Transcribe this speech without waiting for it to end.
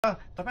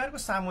तपाईहरुको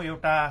सामु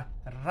एउटा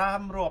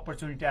राम्रो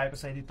अपर्च्युनिटी आएको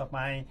छ। यदि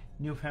तपाई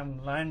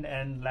न्यूफाउन्डल्यान्ड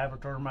एन्ड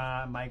ल्याब्राडोरमा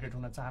माइग्रेट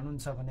हुन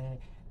चाहनुहुन्छ भने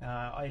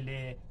अहिले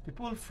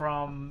people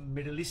from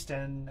middle east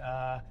and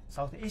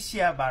south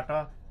एसियाबाट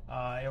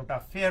एउटा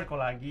फेयरको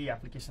लागि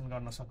एप्लिकेसन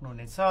गर्न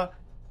सक्नुहुनेछ।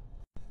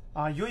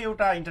 यो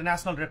एउटा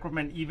इन्टरनेशनल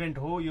रिक्रुटमेन्ट इभेन्ट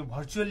हो। यो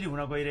भर्चुअली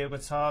हुन गइरहेको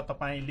छ।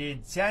 तपाईले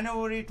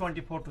जनवरी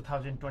 24,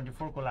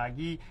 2024 को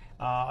लागि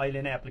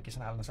अहिले नै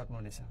एप्लिकेसन हाल्न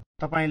सक्नुहुनेछ।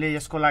 तपाईले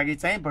यसको लागि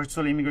चाहिँ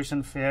भर्चुअल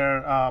इमिग्रेसन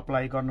फेयर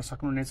अप्लाई गर्न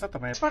सक्नुहुनेछ।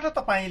 यसबाट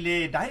तपाईले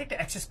डाइरेक्ट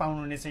एक्सेस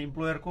पाउनुहुनेछ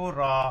इम्प्लोयरको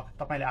र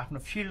तपाईले आफ्नो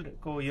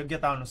फिल्डको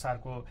योग्यता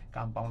अनुसारको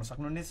काम पाउन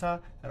सक्नुहुनेछ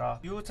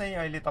र यो चाहिँ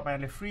अहिले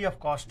तपाईहरुले फ्री अफ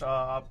कस्ट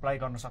अप्लाई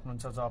गर्न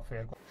सक्नुहुन्छ जब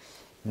फेयरको।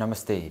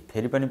 नमस्ते,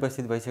 फेरि पनि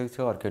उपस्थित भइसकेको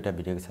छु अर्को एउटा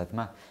भिडियोको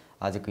साथमा।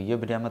 आजको यो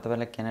भिडियोमा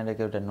तपाईलाई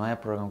क्यानाडाको एउटा नयाँ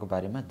प्रोग्रामको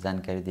बारेमा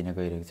जानकारी दिन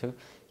गइरहेको छु।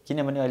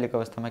 किनभने अहिलेको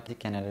अवस्थामा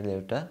क्यानाडाले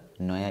एउटा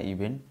नयाँ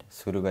इभेन्ट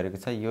सुरु गरेको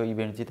छ। यो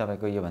इभेन्ट चाहिँ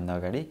तपाईको यो भन्दा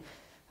अगाडि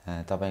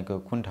तपाईको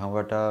कुन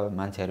ठाउँबाट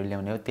मान्छेहरू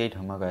ल्याउने हो त्यही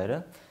ठाउँमा गएर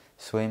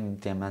स्वयं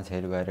त्यहाँ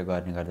मान्छेहरू गएर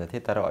गर्ने गर्दथे।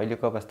 तर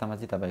अहिलेको अवस्थामा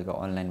चाहिँ तपाईको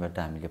अनलाइनबाट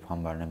हामीले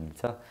फर्म भर्न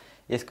मिल्छ।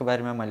 यसको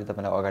बारेमा मैले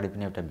तपाईलाई अगाडि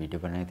पनि एउटा भिडियो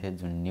बनाएको थिएँ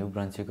जुन न्यू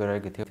ब्रन्सीको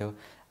रहेको थियो।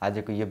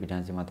 आजको यो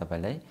भिडियोमा चाहिँ म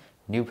तपाईलाई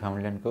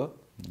न्यूफाउन्डल्यान्डको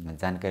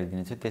जानकारी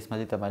दिनेछु। त्यसमा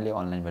चाहिँ तपाईले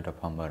अनलाइनबाट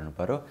फर्म भर्नु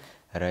पर्यो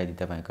र यदि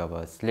तपाईको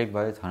अब सिलेक्ट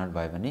भयो, छनौट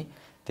भयो भने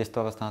त्यस्तो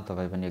अवस्थामा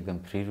तपाई पनि एकदम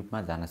फ्री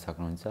रूपमा जान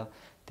सक्नुहुन्छ।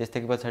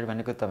 त्यसदेखि पछाडि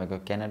भनेको तपाईको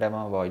क्यानाडामा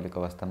अब अहिलेको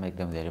अवस्थामा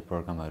एकदम धेरै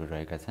प्रोग्रामहरू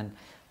रहेका छन्।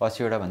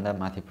 80 वटा भन्दा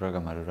माथि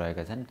प्रोग्रामहरू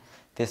रहेका छन्।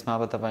 त्यसमा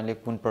अब तपाईले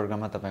कुन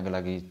प्रोग्राममा तपाईको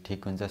लागि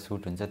ठिक हुन्छ,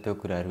 सुट हुन्छ त्यो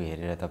कुराहरू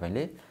हेरेर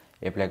तपाईले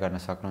एप्लाई गर्न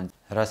सक्नुहुन्छ।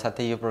 र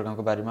साथै यो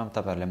प्रोग्रामको बारेमा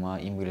तपाईहरुलाई म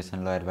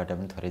इमिग्रेसन लयरबाट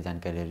पनि थोरै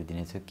जानकारीहरू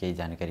दिनेछु केही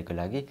जानकारीको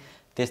लागि।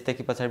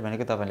 त्यसदेखि पछाडि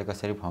भनेको तपाईले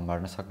कसरी फर्म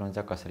भर्न सक्नुहुन्छ,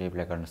 कसरी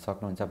एप्लाई गर्न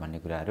सक्नुहुन्छ भन्ने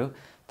कुराहरू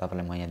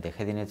तपाईलाई म यहाँ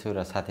देखाइदिनेछु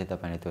र साथै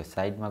तपाईले त्यो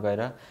साइटमा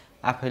गएर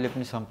आफैले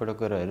पनि सम्पूर्ण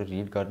कुराहरू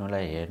रिड गर्नु होला,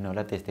 हेर्नु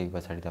होला। त्यसदेखि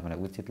पछाडि तपाईलाई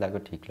उचित लाग्यो,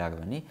 ठीक लाग्यो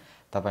भने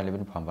तपाईले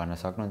पनि फर्म भर्न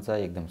सक्नुहुन्छ।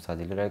 एकदम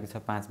सजिलो रहेको छ।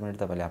 5 मिनेट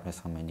तपाईले आफ्नो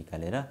समय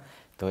निकालेर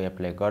त्यो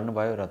एप्लाई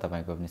गर्नुभयो र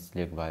तपाईको पनि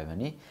सिलेक्ट भयो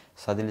भने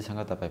सजिलैसँग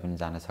तपाई पनि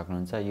जान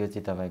सक्नुहुन्छ। यो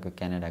चाहिँ तपाईको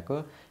क्यानाडाको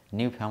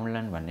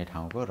न्यूफाउन्डल्यान्ड भन्ने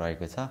ठाउँको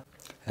रहेको छ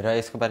र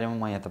यसको बारेमा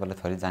म यहाँ तपाईलाई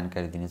थोरै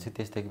जानकारी दिनेछु।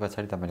 त्यसदेखि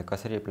पछाडि तपाईले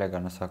कसरी एप्लाई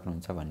गर्न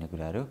सक्नुहुन्छ भन्ने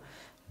कुराहरू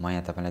म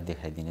यहाँ तपाईलाई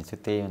देखाइदिनेछु।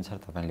 त्यही अनुसार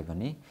तपाईले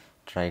पनि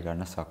ट्राई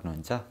गर्न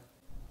सक्नुहुन्छ।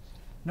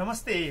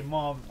 नमस्ते, म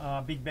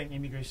बिग ब्याङ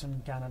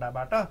इमिग्रेसन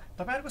क्यानाडाबाट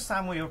तपाईहरुको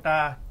सामु एउटा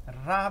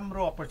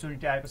राम्रो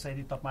अपर्च्युनिटी आएको छ।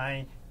 यदि तपाई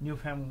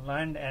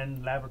न्यूफाउन्डल्यान्ड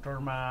एन्ड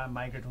ल्याब्राडोरमा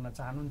माइग्रेट हुन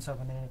चाहनुहुन्छ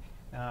भने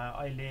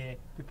अहिले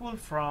people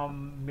from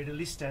middle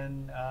east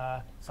and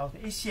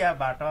south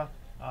एसियाबाट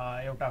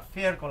एउटा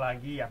फेयरको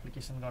लागि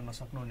एप्लिकेसन गर्न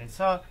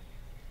सक्नुहुनेछ।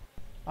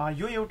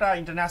 यो एउटा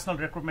इन्टरनेशनल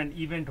रिक्रुटमेन्ट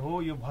इभेन्ट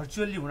हो। यो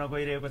भर्चुअली हुन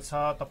गइरहेको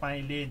छ।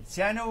 तपाईले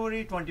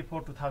जनवरी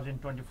 24,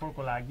 2024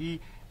 को लागि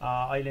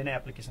अहिले नै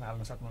एप्लिकेसन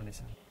हाल्न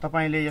सक्नुहुनेछ।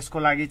 तपाईले यसको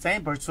लागि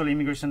चाहिँ भर्चुअल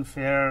इमिग्रेसन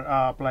फेयर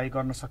अप्लाई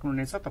गर्न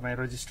सक्नुहुनेछ। तपाई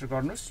रजिस्टर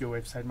गर्नुस् यो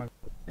वेबसाइटमा।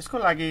 यसको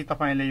लागि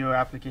तपाईले यो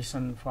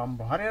एप्लिकेसन फर्म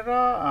भरेर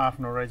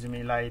आफ्नो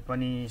रेज्युमेलाई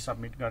पनि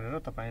सबमिट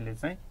गरेर तपाईले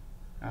चाहिँ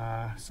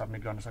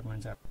सबमिट गर्न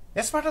सक्नुहुन्छ।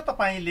 यसबाट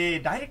तपाईले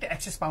डाइरेक्ट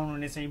एक्सेस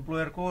पाउनुहुनेछ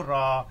इम्प्लोयरको र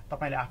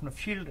तपाईले आफ्नो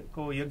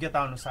फिल्डको योग्यता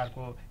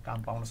अनुसारको काम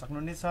पाउन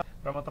सक्नुहुनेछ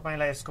र म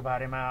तपाईलाई यसको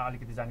बारेमा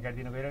अलिकति जानकारी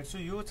दिन गइरहेको छु।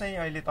 यो चाहिँ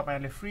अहिले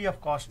तपाईहरुले फ्री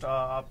अफ कस्ट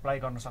अप्लाई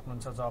गर्न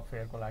सक्नुहुन्छ जब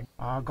फेयरको लागि।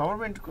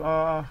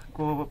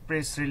 गभर्नमेन्टको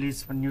प्रेस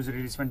रिलिज पनि, न्युज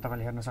रिलिज पनि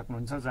तपाईले हेर्न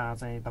सक्नुहुन्छ जहाँ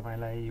चाहिँ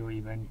तपाईलाई यो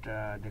इभेन्ट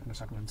देख्न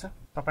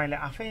सक्नुहुन्छ। तपाईले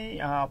आफै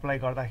अप्लाई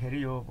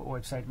गर्दाखेरि यो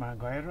वेबसाइटमा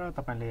गएर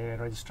तपाईले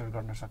रजिस्टर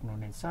गर्न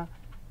सक्नुहुनेछ।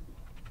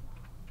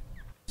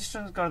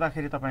 रजिस्टर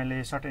गर्दाखेरि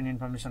तपाईले सर्टेन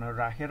इन्फर्मेसनहरू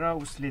राखेर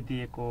उसले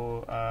दिएको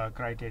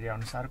क्राइटेरिया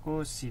अनुसारको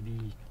सिभी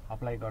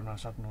अप्लाई गर्न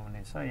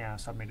सक्नुहुनेछ यहाँ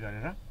सबमिट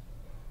गरेर।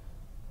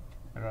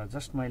 र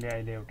जस्ट मैले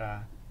अहिले एउटा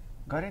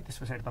गरेँ, त्यस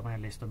पछाडि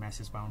तपाईहरुले यस्तो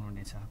मेसेज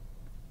पाउनुहुनेछ।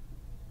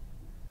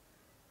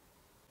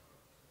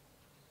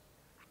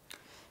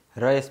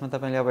 र यसमा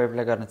तपाईले अब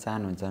एप्लाई गर्न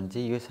चाहनुहुन्छ भने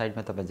चाहिँ यो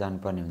साइटमा तपाई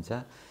जानुपर्ने हुन्छ।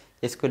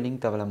 यसको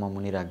लिंक तपाईलाई म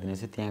मुनि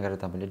राख्दिनेछु। त्यहाँ गएर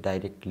तपाईले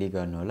डाइरेक्ट क्लिक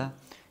गर्नु होला।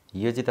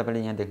 यो चाहिँ तपाईले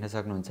यहाँ देख्न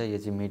सक्नुहुन्छ। यो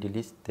चाहिँ मिडल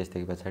इस्ट,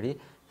 त्यसदेखि पछाडि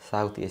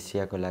साउथ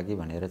एसियाको लागि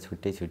भनेर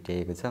छुट्टै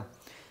छुट्याइएको छ।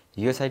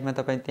 यो साइटमा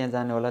तपाई त्यहाँ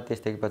जानु होला।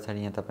 त्यसदेखि पछाडि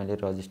यहाँ तपाईले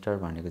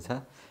रजिस्टर भनेको छ,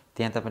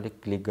 त्यहाँ तपाईले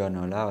क्लिक गर्नु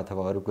होला।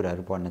 अथवा अरु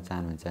कुराहरू पढ्न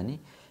चाहनुहुन्छ नि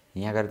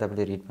यहाँ गएर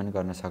तपाईले रिड पनि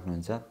गर्न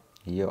सक्नुहुन्छ।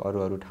 यो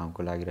अरु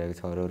ठाउँको लागि रहेको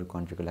छ, अरु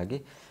कन्ट्रीको लागि।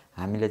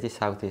 हामीले चाहिँ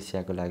साउथ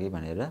एसियाको लागि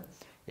भनेर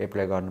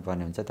एप्लाई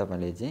गर्नुपर्ने हुन्छ।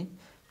 तपाईले चाहिँ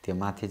त्यो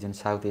माथि जुन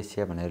साउथ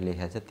एसिया भनेर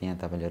लेखेको छ त्यहाँ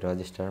तपाईले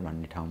रजिस्टर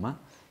भन्ने ठाउँमा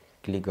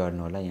क्लिक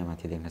गर्नु होला। यहाँ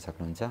माथि देख्न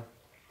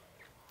सक्नुहुन्छ।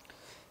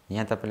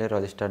 यहाँ तपाईले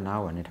रजिस्टर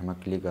नाउ भन्ने ठाउँमा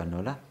क्लिक गर्नु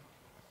होला।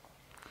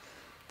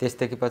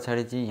 त्यसदेखि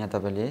पछाडि चाहिँ यहाँ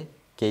तपाईले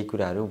केही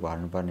कुराहरू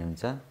भर्नुपर्ने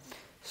हुन्छ।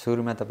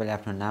 सुरुमा तपाईले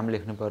आफ्नो नाम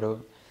लेख्नु पर्यो,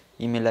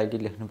 इमेल आइडी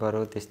लेख्नु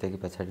पर्यो, त्यसदेखि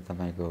पछाडि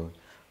तपाईको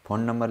फोन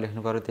नम्बर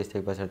लेख्नु पर्यो।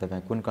 त्यसदेखि पछाडि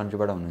तपाई कुन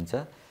कन्ट्रीबाट हुनुहुन्छ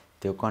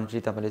त्यो कन्ट्री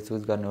तपाईले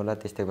चुज गर्नु होला।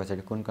 त्यसदेखि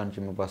पछाडि कुन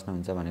कन्ट्रीमा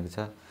बस्नुहुन्छ भनेको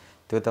छ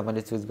त्यो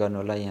तपाईले चुज गर्नु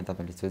होला। यहाँ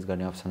तपाईले चुज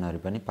गर्ने अप्सनहरू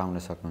पनि पाउन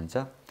सक्नुहुन्छ।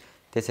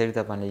 त्यसरी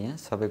तपाईले यहाँ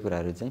सबै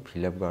कुराहरू चाहिँ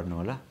फिलअप गर्नु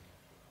होला।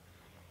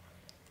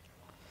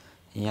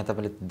 यहाँ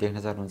तपाईले देख्न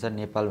सक्नुहुन्छ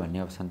नेपाल भन्ने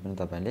अप्सन पनि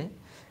तपाईले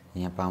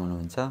यहाँ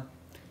पाउनुहुन्छ।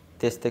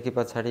 त्यसदेखि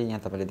पछाडि यहाँ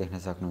तपाईँले देख्न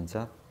सक्नुहुन्छ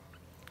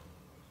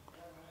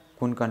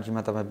कुन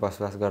कन्ट्रीमा तपाईँ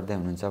बसोबास गर्दै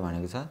हुनुहुन्छ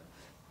भनेको छ,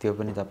 त्यो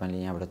पनि तपाईँले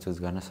यहाँबाट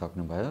चुज गर्न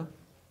सक्नुभयो।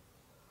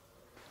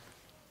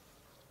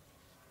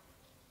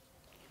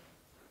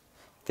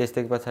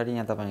 त्यसदेखि पछाडि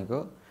यहाँ तपाईँको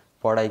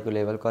पढाइको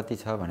लेभल कति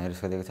छ भनेर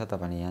सोधेको छ,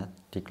 तपाईँले यहाँ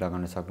टिक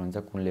लगाउन सक्नुहुन्छ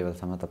कुन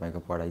लेभलसम्म तपाईँको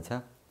पढाइ छ।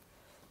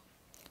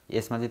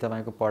 यसमा चाहिँ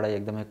तपाईँको पढाइ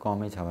एकदमै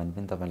कमै छ भने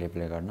पनि तपाईँले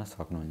एप्लाई गर्न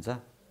सक्नुहुन्छ।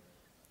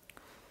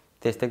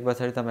 त्यसदेखि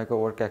पछाडि तपाईँको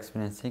वर्क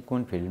एक्सपिरियन्स चाहिँ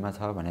कुन फिल्डमा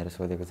छ भनेर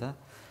सोधेको छ,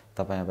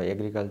 तपाईँ अब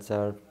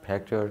agriculture,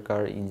 factory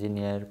worker,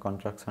 engineer,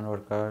 construction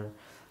worker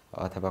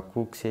अथवा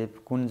कुक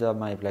सेफ कुन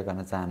जबमा एप्लाई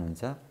गर्न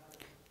चाहनुहुन्छ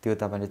त्यो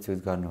तपाईँले चुज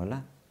गर्नुहोला।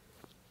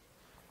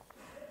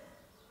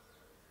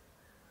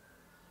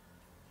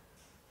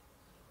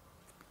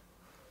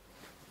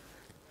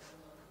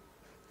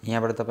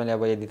 यहाँबाट तपाईँले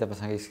अब यदि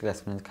तपाईँसँग स्किल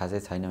एक्सपिरियन्स खासै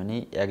छैन भने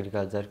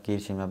एग्रिकल्चर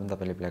कृषिमा पनि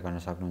तपाईँले एप्लाई गर्न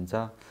सक्नुहुन्छ।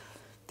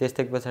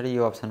 त्यसदेखि पछाडि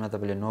यो अप्सनमा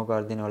तपाईँले नो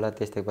गरिदिनु होला।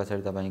 त्यसदेखि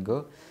पछाडि तपाईँको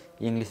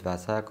इङ्ग्लिस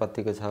भाषा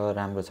कतिको छ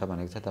राम्रो छ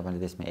भनेको छ, तपाईँले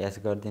त्यसमा एस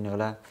गरिदिनु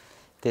होला।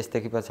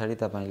 त्यसदेखि पछाडि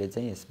तपाईँले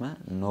चाहिँ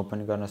यसमा नो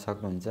पनि गर्न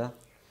सक्नुहुन्छ।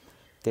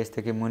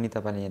 त्यसदेखि मुनि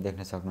तपाईँले यहाँ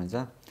देख्न सक्नुहुन्छ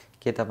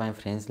के तपाईँ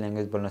फ्रेन्च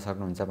ल्याङ्ग्वेज बोल्न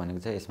सक्नुहुन्छ भनेको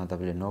छ, यसमा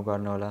तपाईँले नो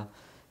गर्नुहोला।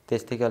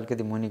 त्यसदेखि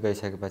अलिकति मुनि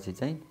गइसकेपछि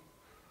चाहिँ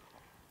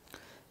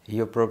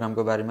यो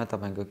प्रोग्रामको बारेमा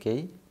तपाईँको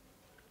केही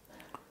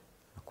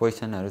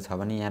क्वेसनहरू छ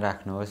भने यहाँ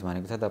राख्नुहोस्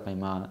भनेको छ।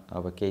 तपाईँमा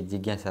अब केही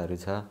जिज्ञासाहरू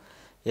छ,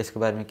 यसको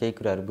बारेमा केही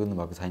कुराहरू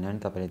बुझ्नुभएको छैन भने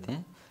तपाईँले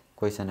त्यहाँ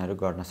क्वेसनहरू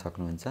गर्न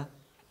सक्नुहुन्छ।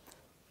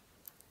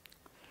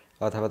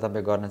 अथवा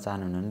तपाईँ गर्न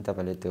चाहनुहुन्न भने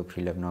तपाईँले त्यो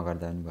फिलअप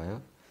नगर्दा पनि भयो।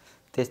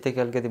 त्यसदेखि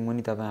अलिकति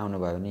मुनि तपाईँ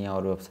आउनुभयो भने यहाँ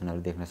अरू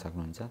अप्सनहरू देख्न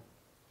सक्नुहुन्छ।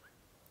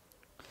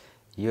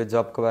 यो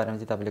जबको बारेमा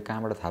चाहिँ तपाईँले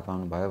कहाँबाट थाहा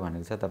पाउनुभयो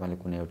भनेको छ, तपाईँले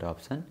कुनै एउटा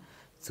अप्सन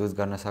चुज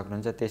गर्न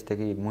सक्नुहुन्छ।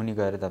 त्यसदेखि मुनि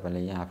गएर तपाईँले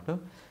यहाँ आफ्नो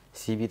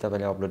सिभी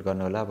तपाईँले अपलोड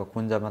गर्नुहोला। अब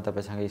कुन जबमा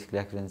तपाईँसँग स्किल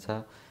एक्सपिरियन्स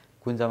छ,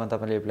 कुन जबमा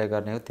तपाईँले एप्लाई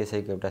गर्ने हो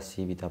त्यसैको एउटा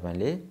सिभी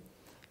तपाईँले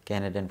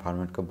क्यानाडियन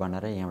फर्मेटको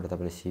बनाएर यहाँबाट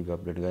तपाईँले सिभी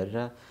अपलोड गरेर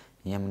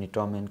यहाँ मुनि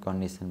टर्म एन्ड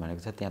कन्डिसन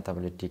भनेको छ त्यहाँ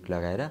तपाईँले टिक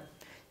लगाएर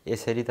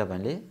यसरी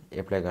तपाईँले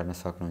एप्लाई गर्न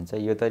सक्नुहुन्छ।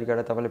 यो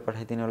तरिकाबाट तपाईँले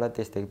पठाइदिनु होला।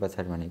 त्यसदेखि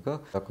पछाडि भनेको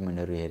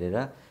डकुमेन्टहरू हेरेर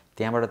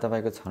त्यहाँबाट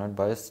तपाईँको छनौट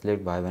भयो,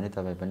 सिलेक्ट भयो भने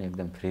तपाईँ पनि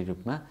एकदम फ्री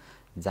रूपमा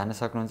जान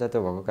सक्नुहुन्छ।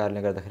 त्यो भएको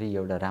कारणले गर्दाखेरि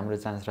एउटा राम्रो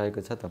चान्स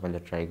रहेको छ, तपाईँले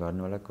ट्राई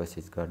गर्नु होला,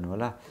 कोसिस गर्नु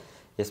होला।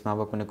 यसमा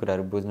अब कुनै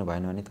कुराहरू बुझ्नु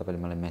भएन भने तपाईँले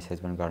मलाई मेसेज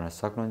पनि गर्न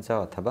सक्नुहुन्छ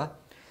अथवा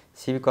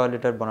सिभी कभर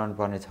लेटर बनाउनु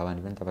पर्ने छ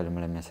भने पनि तपाईँले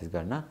मलाई मेसेज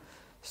गर्न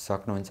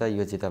सक्नुहुन्छ।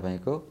 यो चाहिँ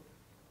तपाईँको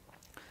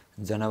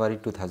जनवरी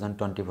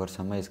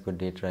 2024सम्म यसको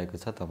डेट रहेको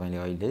छ। तपाईँले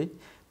अहिले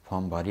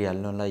फर्म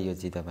भरिहाल्नु होला। यो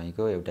चाहिँ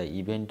तपाईँको एउटा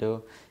इभेन्ट हो,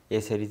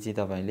 यसरी चाहिँ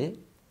तपाईँले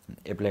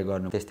एप्लाई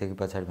गर्नु। त्यसदेखि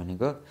पछाडि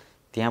भनेको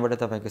त्यहाँबाट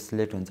तपाईँको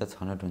सिलेक्ट हुन्छ,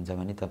 छनौट हुन्छ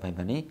भने तपाईँ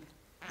पनि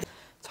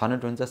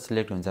छनौट हुन्छ,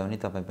 सिलेक्ट हुन्छ भने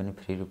तपाईँ पनि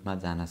फ्री रूपमा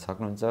जान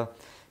सक्नुहुन्छ।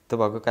 त्यो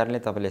भएको कारणले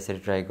तपाईँले यसरी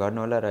ट्राई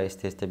गर्नुहोला र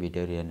यस्तै यस्तै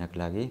भिडियोहरू हेर्नको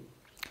लागि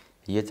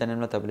यो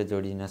च्यानलमा तपाईँले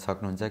जोडिन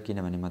सक्नुहुन्छ,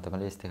 किनभने म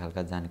तपाईँलाई यस्तै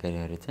खालका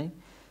जानकारीहरू चाहिँ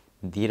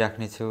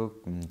दिइराख्ने छु।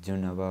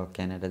 जुन अब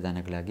क्यानाडा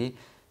जानको लागि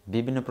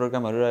विभिन्न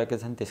प्रोग्रामहरू रहेका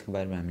छन् त्यसको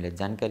बारेमा हामीलाई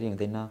जानकारी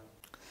हुँदैन।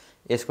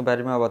 यसको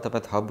बारेमा अब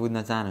तपाईँ थप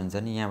बुझ्न चाहनुहुन्छ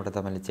नि यहाँबाट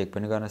तपाईँले चेक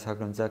पनि गर्न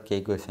सक्नुहुन्छ।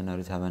 केही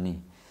क्वेसनहरू छ भने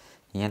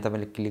यहाँ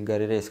तपाईँले क्लिक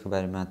गरेर यसको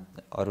बारेमा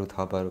अरू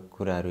थप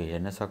कुराहरू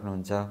हेर्न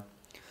सक्नुहुन्छ।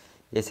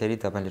 यसरी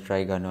तपाईँले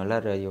ट्राई गर्नुहोला।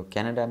 र यो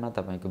क्यानाडामा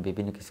तपाईँको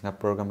विभिन्न किसिमका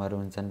प्रोग्रामहरू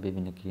हुन्छन्,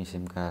 विभिन्न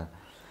किसिमका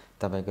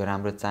तपाईँको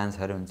राम्रो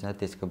चान्सहरू हुन्छ,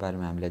 त्यसको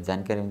बारेमा हामीलाई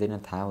जानकारी हुँदैन,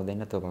 थाहा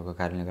हुँदैन। त्यो भएको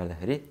कारणले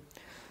गर्दाखेरि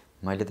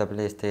मैले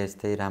तपाईँलाई यस्तै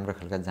यस्तै राम्रो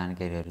खालका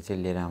जानकारीहरू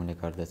चाहिँ लिएर आउने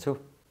गर्दछु।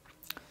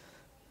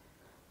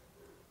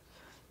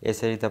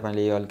 यसरी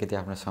तपाईँले यो अलिकति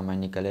आफ्नो समय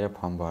निकालेर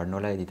फर्म भर्नु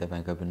होला। यदि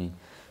तपाईँको पनि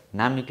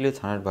नाम निक्ल्यो,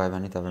 छनौट भयो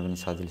भने तपाईँ पनि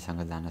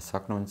सजिलोसँग जान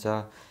सक्नुहुन्छ।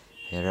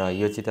 र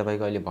यो चाहिँ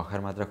तपाईँको अहिले भर्खर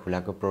मात्र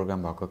खुलाएको प्रोग्राम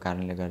भएको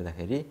कारणले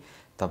गर्दाखेरि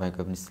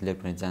तपाईँको पनि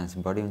सिलेक्ट हुने चान्स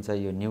बढी हुन्छ।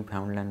 यो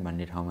न्यूफाउन्डल्यान्ड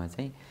भन्ने ठाउँमा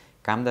चाहिँ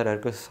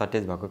कामदारहरूको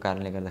सर्टेज भएको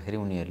कारणले गर्दाखेरि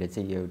उनीहरूले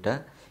चाहिँ यो एउटा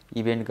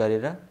इभेन्ट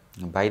गरेर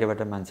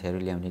बाहिरबाट मान्छेहरू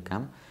ल्याउने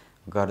काम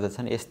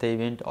गर्दछन्। यस्तै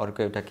इभेन्ट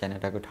अर्को एउटा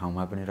क्यानाडाको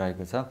ठाउँमा पनि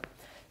रहेको छ,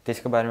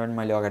 त्यसको बारेमा पनि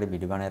मैले अगाडि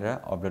भिडियो बनाएर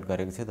अपलोड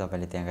गरेको छु।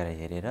 तपाईँले त्यहाँ गएर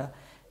हेरेर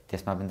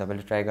त्यसमा पनि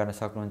तपाईँले ट्राई गर्न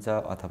सक्नुहुन्छ।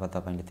 अथवा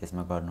तपाईँले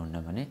त्यसमा गर्नुहुन्न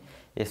भने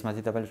यसमा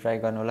चाहिँ तपाईँले ट्राई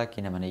गर्नुहोला,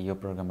 किनभने यो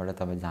प्रोग्रामबाट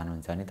तपाईँ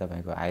जानुहुन्छ भने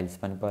तपाईँको आइल्स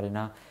पनि परेन।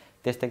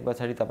 त्यसदेखि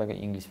पछाडि तपाईँको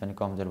इङ्ग्लिस पनि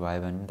कमजोर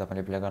भयो भने पनि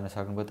तपाईँले एप्लाई गर्न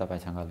सक्नुभयो।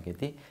 तपाईँसँग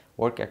अलिकति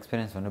वर्क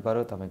एक्सपिरियन्स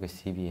हुनुपऱ्यो। तपाईँको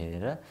सिभी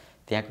हेरेर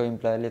त्यहाँको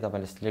इम्प्लोयरले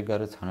तपाईँले सिलेक्ट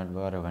गरेर छनौट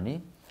गर्यो भने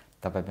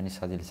तपाईँ पनि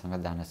सजिलोसँग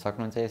जान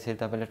सक्नुहुन्छ। यसरी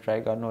तपाईँले ट्राई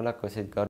गर्नुहोला, कोसिस गर्नु।